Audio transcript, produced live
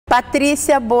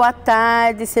Patrícia, boa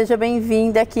tarde, seja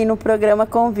bem-vinda aqui no programa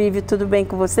Convívio, tudo bem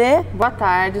com você? Boa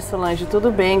tarde, Solange, tudo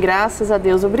bem, graças a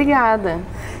Deus, obrigada.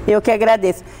 Eu que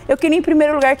agradeço. Eu queria em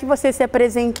primeiro lugar que você se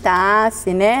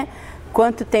apresentasse, né?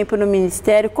 Quanto tempo no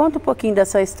Ministério, conta um pouquinho da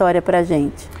sua história pra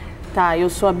gente. Tá, eu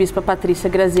sou a Bispa Patrícia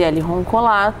Graziele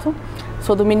Roncolato,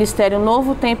 sou do Ministério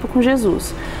Novo Tempo com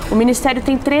Jesus. O Ministério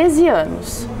tem 13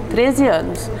 anos.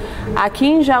 Aqui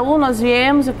em Jaú nós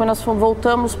viemos, depois nós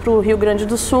voltamos para o Rio Grande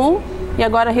do Sul e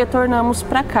agora retornamos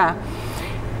para cá.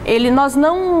 Nós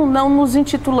não nos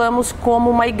intitulamos como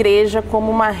uma igreja,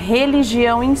 como uma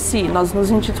religião em si, nós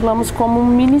nos intitulamos como um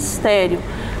ministério,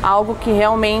 algo que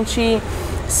realmente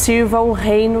sirva o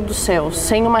reino dos céus,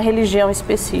 sem uma religião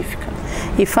específica.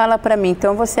 E fala pra mim,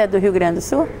 então você é do Rio Grande do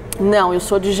Sul? Não, eu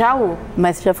sou de Jaú.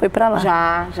 Mas você já foi pra lá?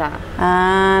 Já.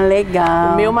 Ah,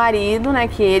 legal. O meu marido, né,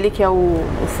 que é o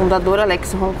fundador,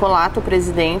 Alex Roncolato, o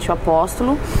presidente, o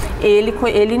apóstolo,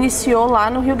 ele iniciou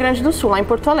lá no Rio Grande do Sul, lá em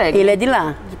Porto Alegre. Ele é de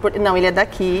lá? Não, ele é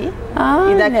daqui. Ah,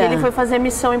 e daqui ele foi fazer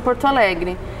missão em Porto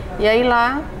Alegre. E aí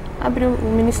lá abriu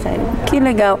o ministério. Que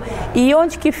legal. E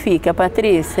onde que fica,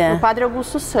 Patrícia? No Padre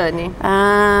Augusto Sani.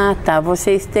 Ah, tá.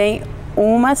 Vocês têm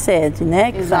uma sede,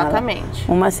 né? Exatamente.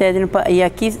 Fala. Uma sede. E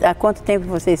aqui, há quanto tempo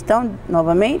vocês estão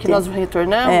novamente? Que nós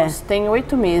retornamos? Tem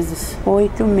 8 meses.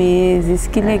 8 meses,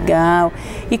 que legal.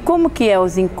 E como que é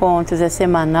os encontros? É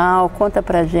semanal? Conta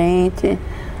pra gente.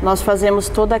 Nós fazemos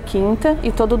toda quinta e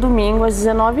todo domingo às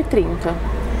 19h30.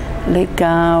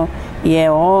 Legal. E é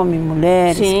homem,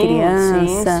 mulheres,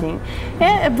 criança? Sim.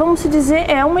 Vamos dizer,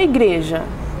 é uma igreja.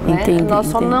 Entendi, nós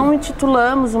só não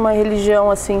intitulamos uma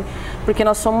religião assim, porque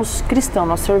nós somos cristãos,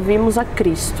 nós servimos a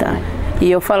Cristo. Tá.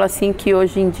 E eu falo assim que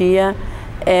hoje em dia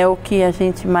é o que a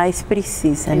gente mais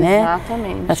precisa, né?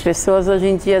 Exatamente. As pessoas hoje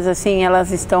em dia, assim,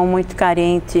 elas estão muito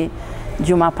carentes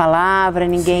de uma palavra,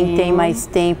 ninguém tem mais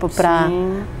tempo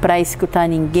para escutar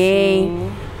ninguém.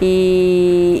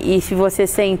 E se você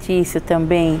sente isso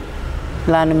também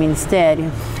lá no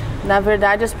Ministério? Na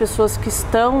verdade, as pessoas que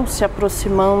estão se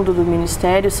aproximando do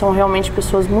Ministério são realmente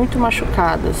pessoas muito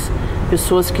machucadas,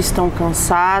 pessoas que estão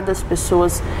cansadas,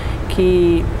 pessoas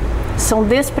que são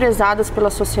desprezadas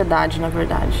pela sociedade, na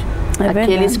verdade.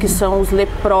 Aqueles que são os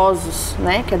leprosos,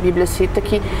 né? Que a Bíblia cita,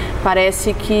 que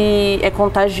parece que é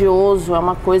contagioso, é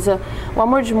uma coisa... O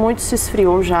amor de muitos se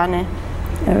esfriou já, né?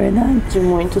 É verdade. De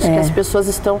muitos, que as pessoas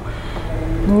estão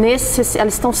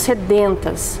elas estão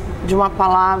sedentas de uma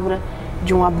palavra,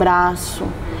 de um abraço,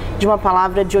 de uma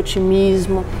palavra de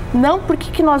otimismo. Não, por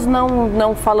que nós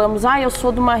não falamos, eu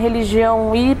sou de uma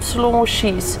religião Y ou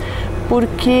X?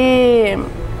 Porque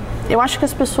eu acho que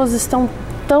as pessoas estão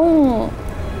tão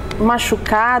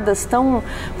machucadas,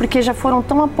 porque já foram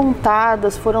tão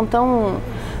apontadas, foram tão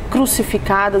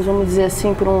crucificadas, vamos dizer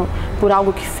assim, por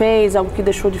algo que fez, algo que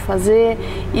deixou de fazer,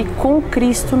 e com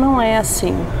Cristo não é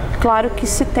assim. Claro que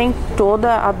se tem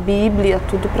toda a Bíblia,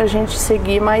 tudo pra gente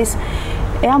seguir, mas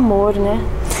é amor, né?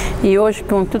 E hoje,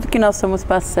 com tudo que nós estamos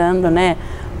passando, né,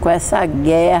 com essa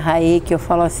guerra aí, que eu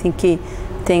falo assim que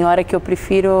tem hora que eu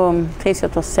prefiro, não sei se eu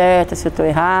tô certa, se eu tô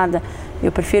errada,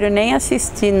 eu prefiro nem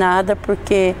assistir nada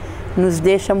porque nos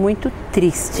deixa muito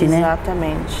triste, né?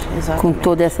 Exatamente. Com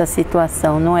toda essa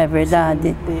situação, não é verdade?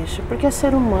 Sim, deixa, porque é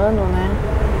ser humano, né?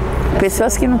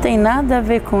 Pessoas que não têm nada a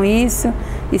ver com isso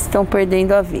estão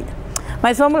perdendo a vida.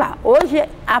 Mas vamos lá, hoje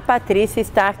a Patrícia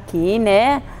está aqui,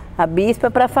 né? A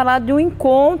Bispa, para falar de um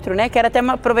encontro, né? Quero até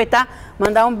aproveitar,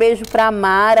 mandar um beijo para a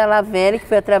Mara Lavelli, que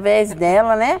foi através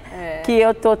dela, né? Que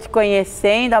eu tô te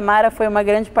conhecendo. A Mara foi uma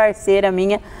grande parceira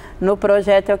minha no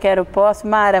projeto Eu Quero Posso.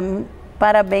 Mara,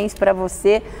 parabéns para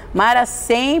você. Mara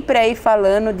sempre aí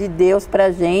falando de Deus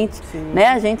pra gente, né?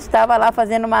 A gente estava lá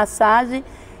fazendo massagem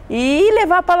e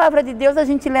levar a palavra de Deus a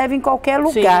gente leva em qualquer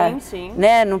lugar,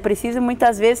 né? Não precisa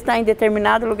muitas vezes estar em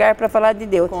determinado lugar para falar de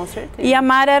Deus. Com certeza. E a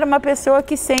Mara era uma pessoa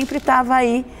que sempre estava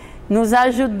aí nos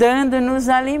ajudando, nos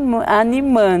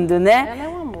animando, né? Ela é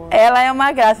um amor. Ela é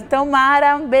uma graça. Então,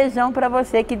 Mara, um beijão para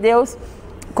você, que Deus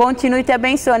continue te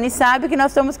abençoando. E sabe que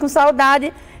nós estamos com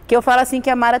saudade, que eu falo assim que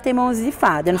a Mara tem mãos de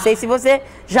fada. Eu não sei se você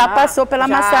já passou pela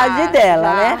massagem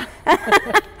dela, né?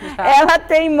 Ela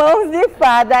tem mãos de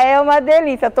fada, é uma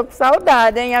delícia. Tô com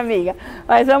saudade, hein, amiga?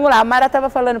 Mas vamos lá, a Mara estava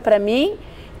falando para mim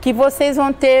que vocês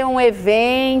vão ter um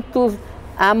evento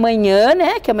amanhã,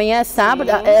 né? Que amanhã é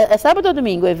sábado. É sábado ou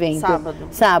domingo o evento? Sábado.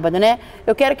 Sábado, né?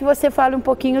 Eu quero que você fale um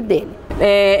pouquinho dele.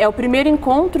 É o primeiro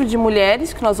encontro de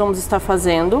mulheres que nós vamos estar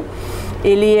fazendo.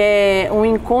 Ele é um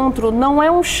encontro, não é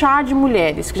um chá de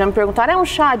mulheres, que já me perguntaram, é um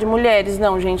chá de mulheres?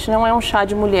 Não, gente, não é um chá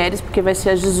de mulheres, porque vai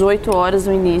ser às 18 horas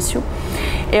no início.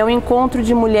 É um encontro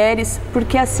de mulheres,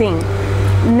 porque assim,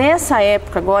 Nessa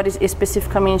época, agora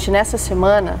especificamente nessa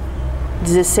semana,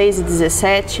 16 e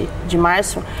 17 de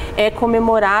março, é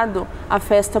comemorado a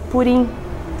festa Purim.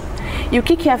 E o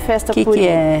que é a festa Purim? Que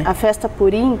é? A festa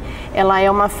Purim, ela é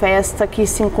uma festa que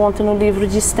se encontra no livro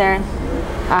de Esther,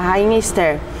 a rainha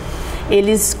Esther.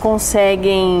 Eles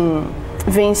conseguem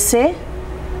vencer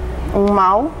um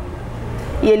mal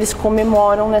e eles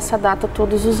comemoram nessa data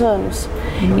todos os anos.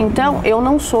 Então, eu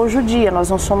não sou judia, nós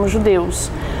não somos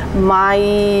judeus,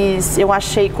 mas eu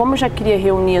achei, como eu já queria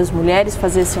reunir as mulheres,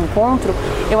 fazer esse encontro,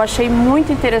 eu achei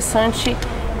muito interessante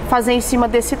fazer em cima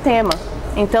desse tema.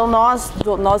 Então,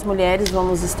 nós mulheres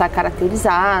vamos estar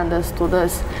caracterizadas,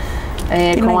 todas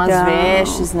com as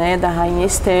vestes, né, da rainha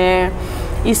Esther,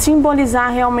 e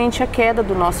simbolizar realmente a queda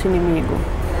do nosso inimigo,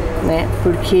 né?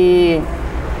 Porque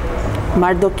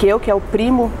Mardoqueu, que é o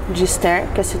primo de Esther,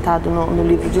 que é citado no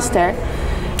livro de Esther,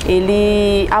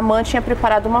 Amã tinha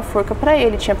preparado uma forca para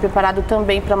ele, tinha preparado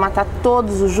também para matar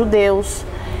todos os judeus.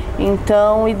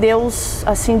 Então, e Deus,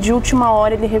 assim, de última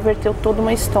hora, ele reverteu toda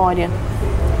uma história.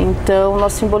 Então,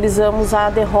 nós simbolizamos a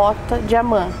derrota de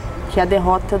Amã, que é a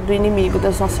derrota do inimigo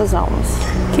das nossas almas.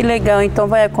 Que legal, então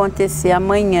vai acontecer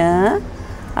amanhã,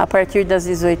 a partir das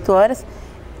 18 horas.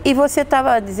 E você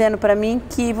estava dizendo para mim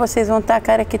que vocês vão estar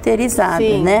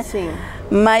caracterizados, né? Sim.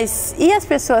 Mas e as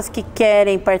pessoas que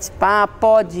querem participar,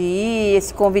 pode ir,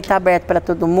 esse convite está aberto para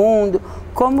todo mundo,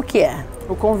 como que é?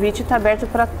 O convite está aberto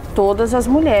para todas as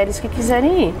mulheres que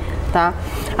quiserem ir, tá?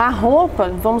 A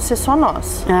roupa, vamos ser só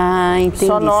nós. Ah, entendi.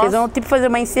 Só nós. Vocês vão tipo fazer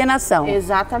uma encenação.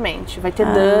 Exatamente. Vai ter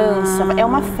dança, é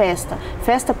uma festa.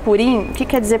 Festa Purim, o que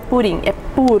quer dizer Purim? É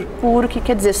puro, que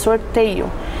quer dizer sorteio.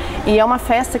 E é uma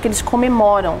festa que eles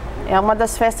comemoram. É uma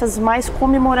das festas mais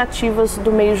comemorativas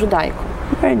do meio judaico.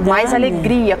 Verdade. Mais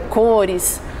alegria,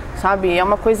 cores, sabe? É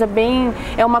uma coisa bem...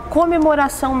 É uma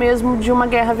comemoração mesmo de uma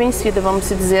guerra vencida, vamos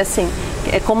dizer assim.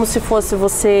 É como se fosse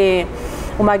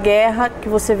uma guerra que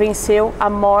você venceu a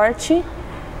morte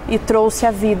e trouxe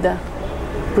a vida.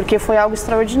 Porque foi algo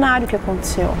extraordinário que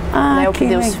aconteceu, né? O que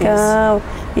Deus legal.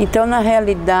 Fez. Então, na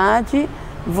realidade,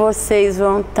 vocês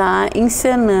vão estar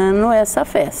encenando essa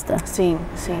festa. Sim,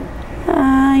 sim.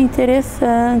 Ah,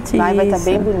 interessante. Vai estar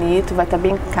bem bonito, vai estar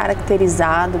bem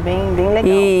caracterizado, bem legal.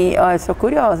 E, ó, eu sou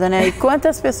curiosa, né? E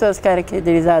quantas pessoas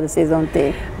caracterizadas vocês vão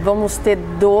ter? Vamos ter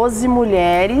 12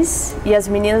 mulheres e as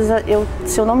meninas,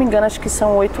 se eu não me engano, acho que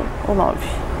são 8 ou 9.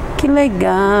 Que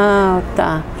legal,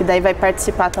 tá. Que daí vai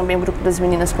participar também o grupo das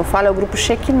meninas que eu falo, é o grupo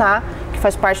Shekinah, que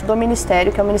faz parte do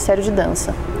Ministério, que é o Ministério de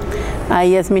Dança.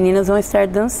 Aí as meninas vão estar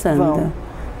dançando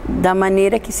da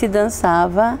maneira que se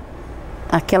dançava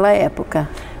naquela época.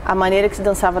 A maneira que se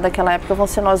dançava daquela época vão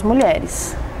ser nós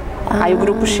mulheres. Aí o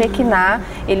grupo Shekinah,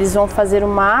 eles vão fazer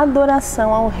uma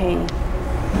adoração ao rei,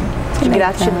 de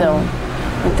gratidão.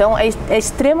 Então é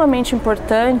extremamente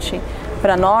importante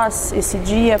para nós esse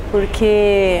dia,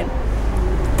 porque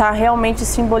está realmente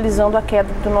simbolizando a queda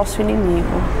do nosso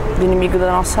inimigo, do inimigo da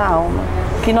nossa alma.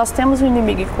 Que nós temos um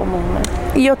inimigo em comum, né?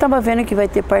 E eu estava vendo que vai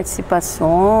ter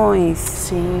participações.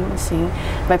 Sim, sim.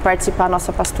 Vai participar a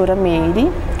nossa pastora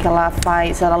Meire, que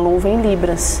ela louva em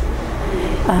Libras.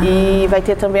 E vai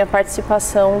ter também a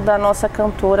participação da nossa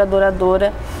cantora,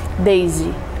 adoradora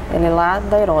Daisy. Ela é lá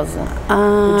da Erosa,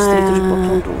 do distrito de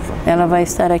Potunduva. Ela vai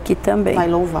estar aqui também. Vai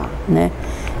louvar. Né?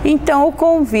 Então, o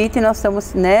convite, nós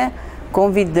estamos, né,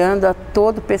 convidando a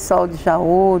todo o pessoal de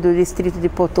Jaú, do distrito de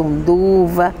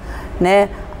Potunduva, né?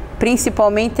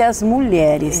 Principalmente as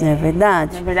mulheres, não é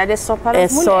verdade? Na verdade, é só para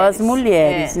as mulheres. É só as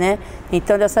mulheres, né?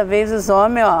 Então, dessa vez, os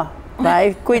homens, ó,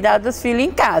 vai cuidar dos filhos em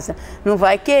casa. Não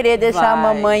vai querer deixar a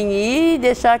mamãe ir e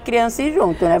deixar a criança ir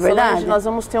junto, não é verdade? Solange, nós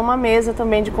vamos ter uma mesa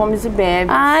também de comes e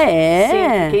bebes. Ah, é?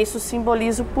 Sim, porque isso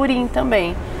simboliza o Purim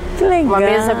também. Que legal. Uma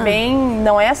mesa bem,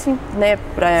 não é assim, né,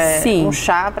 um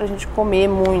chá pra gente comer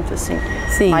muito, assim.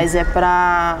 Sim. Mas é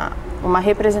pra uma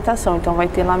representação, então vai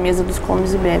ter lá a mesa dos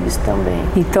comes e bebes também.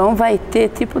 Então vai ter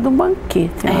tipo de um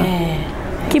banquete, né?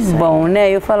 Que bom, né?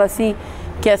 Eu falo assim,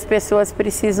 que as pessoas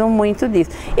precisam muito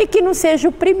disso. E que não seja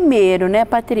o primeiro, né,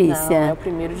 Patrícia? Não, é o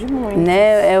primeiro de muitos.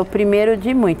 Né? É o primeiro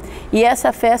de muitos. E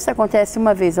essa festa acontece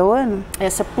uma vez ao ano?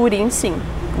 Essa Purim, sim,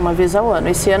 uma vez ao ano.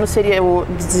 Esse ano seria o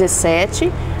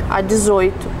 17 a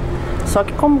 18. Só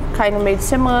que como cai no meio de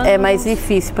semana... É mais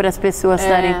difícil para as pessoas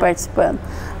estarem participando.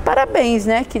 Parabéns,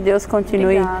 né? Que Deus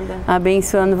continue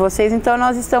abençoando vocês. Então,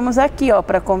 nós estamos aqui, ó,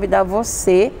 para convidar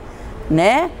você,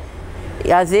 né?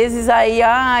 E às vezes aí,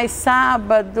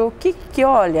 sábado,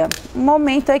 olha, um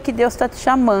momento aí que Deus está te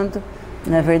chamando,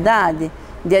 não é verdade?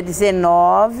 dia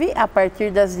 19, a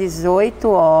partir das 18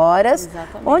 horas.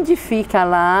 Exatamente. Onde fica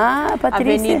lá,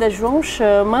 Patrícia? Avenida João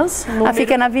Chamas. Número...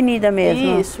 fica na avenida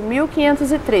mesmo? Isso,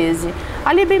 1513.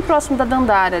 Ali bem próximo da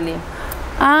Dandara ali.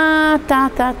 Ah, tá,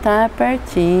 é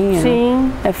pertinho.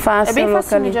 Sim. É fácil. É bem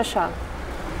facinho de achar.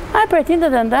 Ah, é pertinho da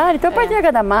Dandara? Então é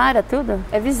pertinho da Mara, tudo?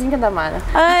 É vizinha da Mara.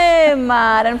 Ai,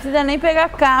 Mara, não precisa nem pegar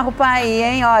carro pra ir,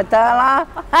 hein? Ó, tá lá.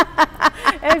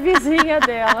 É vizinha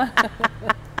dela.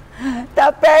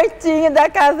 Tá pertinho da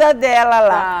casa dela lá.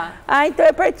 Tá. Ah, então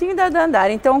é pertinho da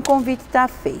Dandara. Então o convite tá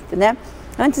feito, né?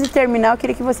 Antes de terminar, eu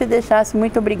queria que você deixasse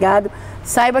muito obrigado.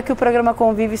 Saiba que o programa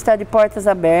Convívio está de portas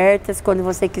abertas quando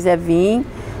você quiser vir,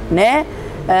 né?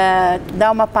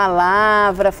 Dar uma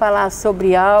palavra, falar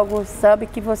sobre algo, sabe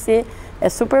que você é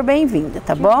super bem-vinda,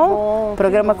 tá bom? O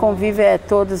programa Convívio é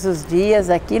todos os dias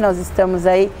aqui, nós estamos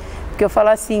aí, porque eu falo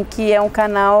assim que é um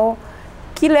canal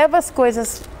que leva as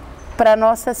coisas para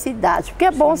nossa cidade, porque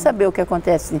é bom saber o que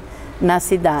acontece na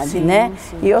cidade, né?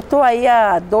 Sim. E eu tô aí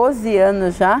há 12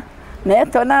 anos já, né?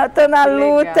 Tô na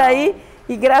luta aí.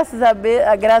 E graças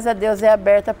a Deus é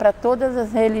aberta para todas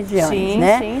as religiões,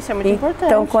 né? Sim, isso é muito importante.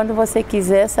 Então, quando você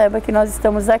quiser, saiba que nós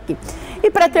estamos aqui.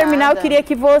 E para terminar, eu queria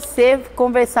que você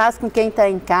conversasse com quem está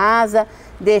em casa,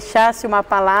 deixasse uma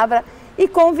palavra e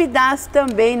convidasse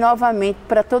também novamente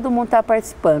para todo mundo estar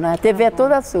participando. A TV é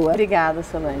toda sua. Obrigada,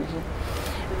 Solange.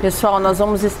 Pessoal, nós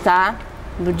vamos estar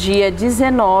no dia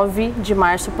 19 de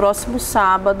março, próximo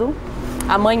sábado,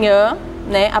 amanhã,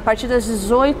 né, a partir das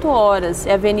 18 horas,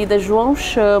 é a Avenida João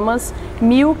Chamas,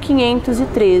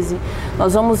 1513.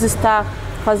 Nós vamos estar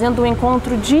fazendo um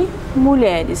encontro de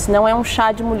mulheres, não é um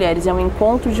chá de mulheres, é um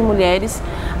encontro de mulheres,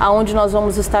 onde nós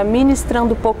vamos estar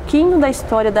ministrando um pouquinho da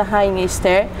história da Rainha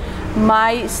Esther,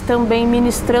 mas também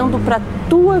ministrando para a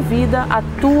tua vida, a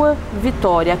tua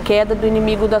vitória, a queda do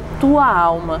inimigo da tua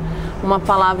alma. Uma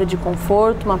palavra de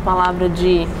conforto, uma palavra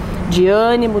de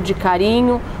ânimo, de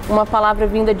carinho, uma palavra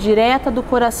vinda direta do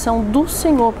coração do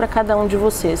Senhor para cada um de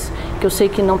vocês. Que eu sei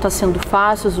que não está sendo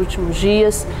fácil os últimos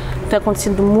dias, está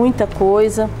acontecendo muita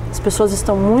coisa, as pessoas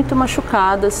estão muito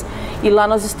machucadas e lá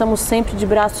nós estamos sempre de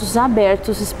braços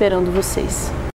abertos esperando vocês.